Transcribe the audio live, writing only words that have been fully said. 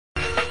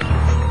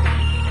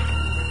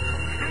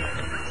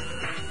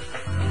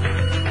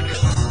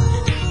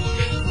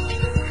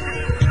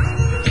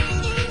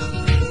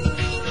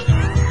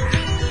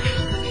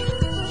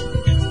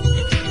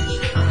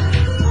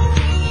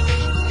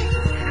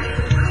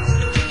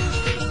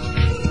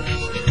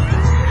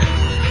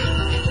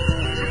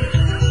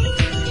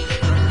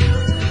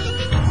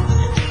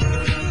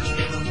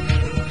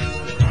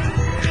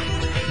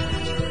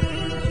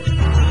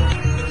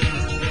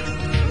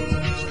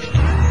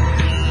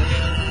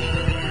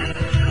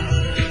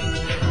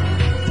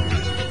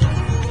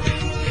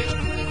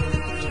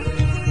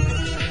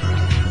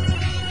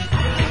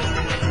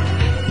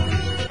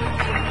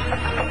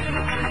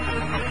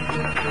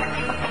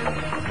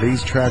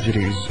these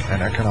tragedies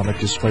and economic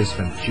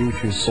displacement due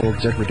to soil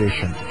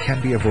degradation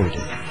can be avoided.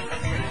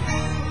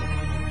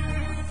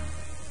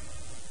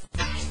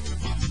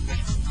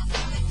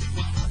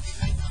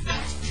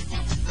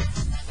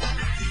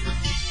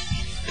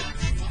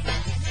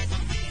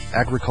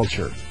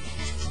 Agriculture,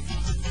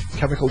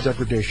 chemical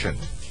degradation,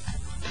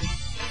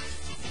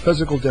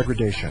 physical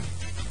degradation.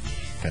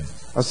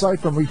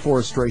 Aside from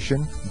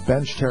reforestation,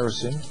 bench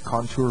terracing,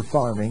 contour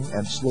farming,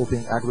 and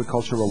sloping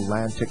agricultural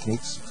land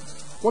techniques,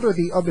 what are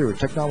the other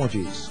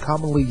technologies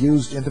commonly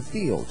used in the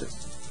field?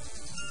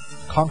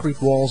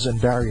 Concrete walls and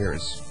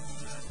barriers.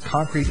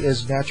 Concrete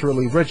is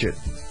naturally rigid.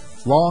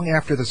 Long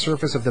after the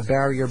surface of the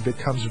barrier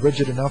becomes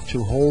rigid enough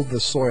to hold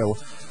the soil,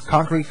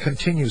 concrete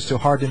continues to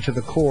harden to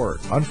the core.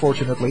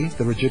 Unfortunately,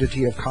 the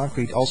rigidity of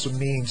concrete also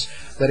means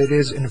that it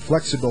is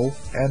inflexible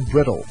and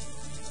brittle.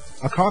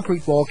 A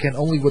concrete wall can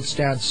only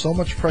withstand so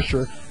much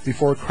pressure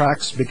before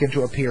cracks begin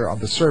to appear on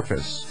the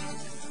surface.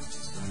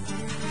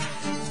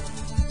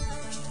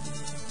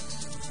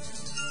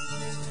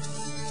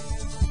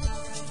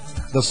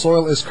 The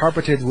soil is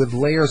carpeted with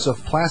layers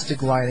of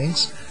plastic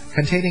linings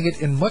containing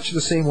it in much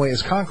the same way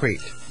as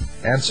concrete,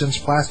 and since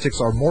plastics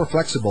are more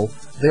flexible,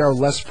 they are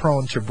less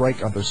prone to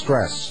break under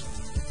stress.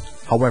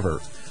 However,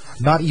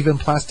 not even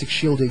plastic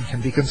shielding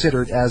can be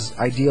considered as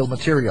ideal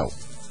material.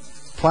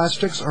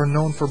 Plastics are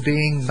known for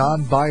being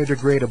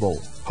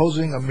non-biodegradable,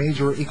 posing a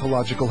major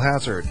ecological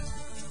hazard.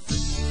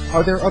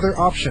 Are there other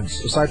options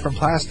aside from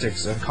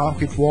plastics and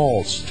concrete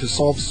walls to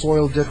solve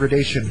soil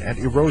degradation and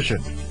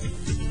erosion?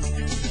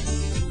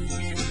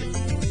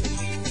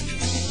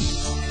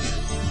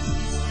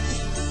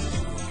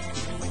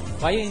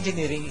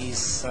 Bioengineering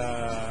is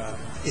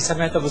a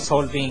method of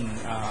solving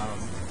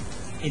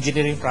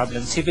engineering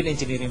problems, civil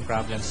engineering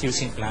problems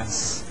using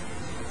plants.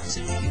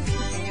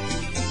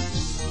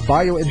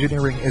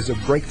 Bioengineering is a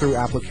breakthrough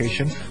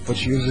application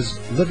which uses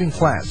living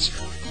plants.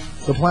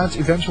 The plants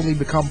eventually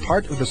become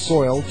part of the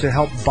soil to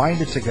help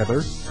bind it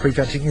together,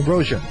 preventing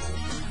erosion.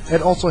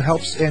 It also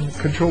helps in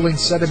controlling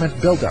sediment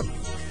buildup,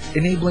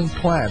 enabling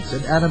plants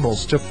and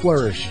animals to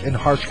flourish in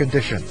harsh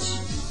conditions.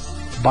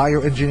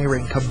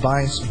 Bioengineering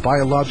combines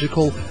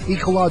biological,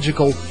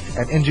 ecological,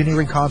 and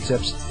engineering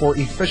concepts for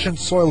efficient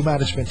soil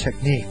management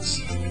techniques.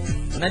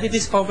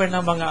 Nadi-discover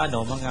ng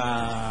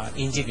mga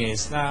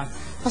engineers na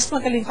mas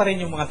magaling pa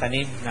rin yung mga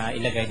tanim na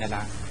ilagay na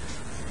lang.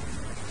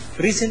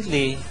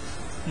 Recently,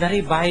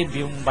 na-revive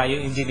yung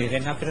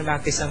bioengineering na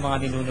pinanaktis ng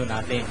mga ninuno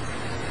natin.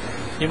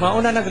 Yung mga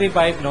una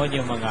nag-revive noon,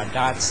 yung mga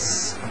Dutch,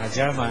 mga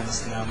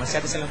Germans, na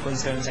masyado silang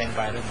concerned sa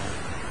environment.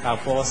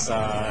 Tapos,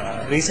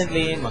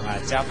 recently,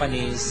 mga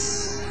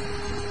Japanese,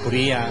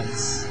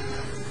 Koreans,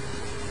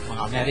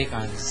 mga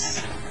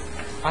Americans,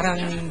 parang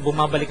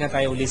bumabalik na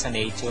tayo uli sa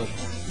nature.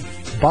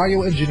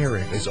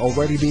 Bioengineering is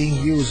already being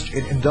used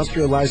in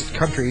industrialized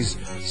countries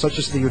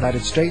such as the United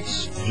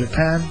States,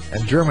 Japan,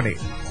 and Germany.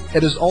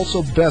 It is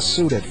also best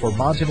suited for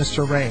mountainous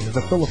terrain in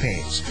the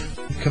Philippines.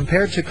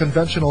 Compared to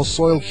conventional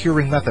soil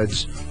curing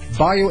methods,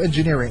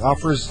 bioengineering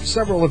offers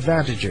several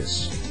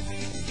advantages.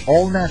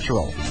 All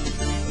natural,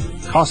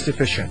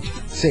 cost-efficient,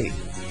 safe,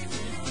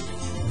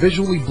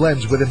 visually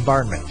blends with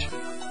environment.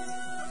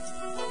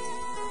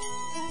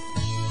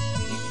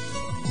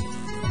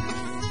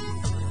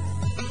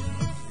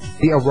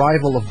 The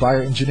arrival of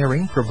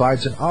bioengineering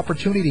provides an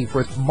opportunity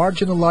for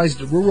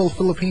marginalized rural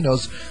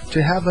Filipinos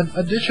to have an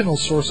additional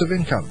source of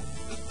income.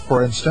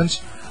 For instance,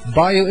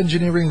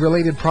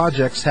 bioengineering-related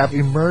projects have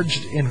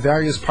emerged in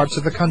various parts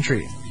of the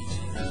country.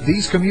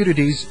 These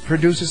communities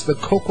produce the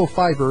cocoa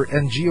fiber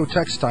and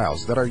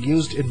geotextiles that are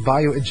used in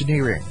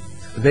bioengineering.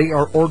 They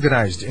are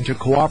organized into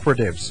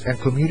cooperatives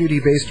and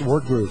community-based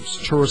work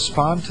groups to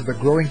respond to the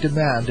growing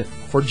demand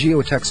for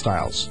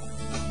geotextiles.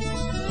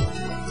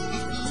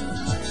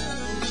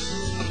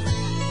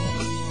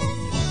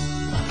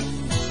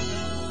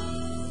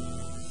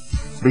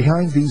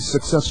 Behind these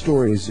success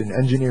stories in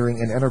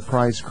engineering and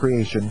enterprise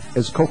creation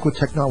is Coco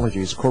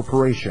Technologies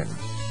Corporation.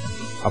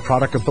 A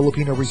product of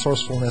Filipino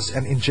resourcefulness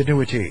and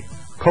ingenuity,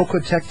 Coco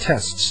Tech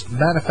tests,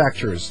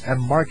 manufactures, and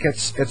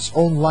markets its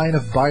own line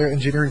of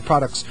bioengineering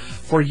products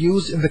for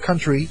use in the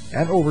country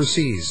and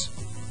overseas.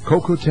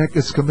 Coco Tech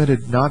is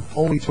committed not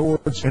only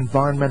towards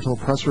environmental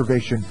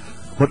preservation,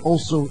 but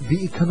also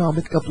the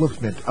economic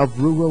upliftment of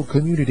rural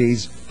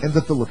communities in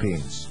the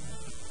Philippines.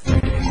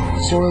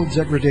 Soil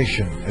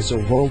degradation is a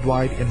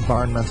worldwide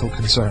environmental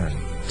concern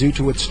due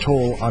to its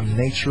toll on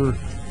nature,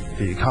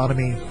 the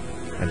economy,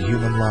 and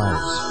human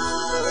lives.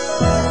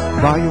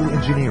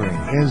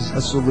 Bioengineering is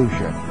a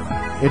solution.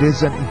 It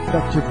is an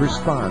effective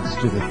response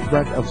to the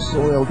threat of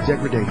soil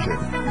degradation.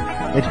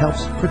 It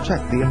helps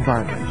protect the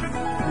environment.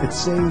 It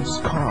saves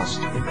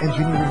cost in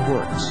engineering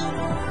works.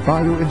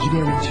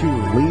 Bioengineering, too,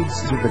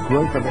 leads to the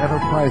growth of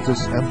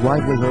enterprises and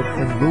livelihood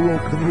in rural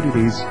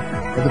communities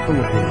in the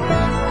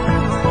Philippines.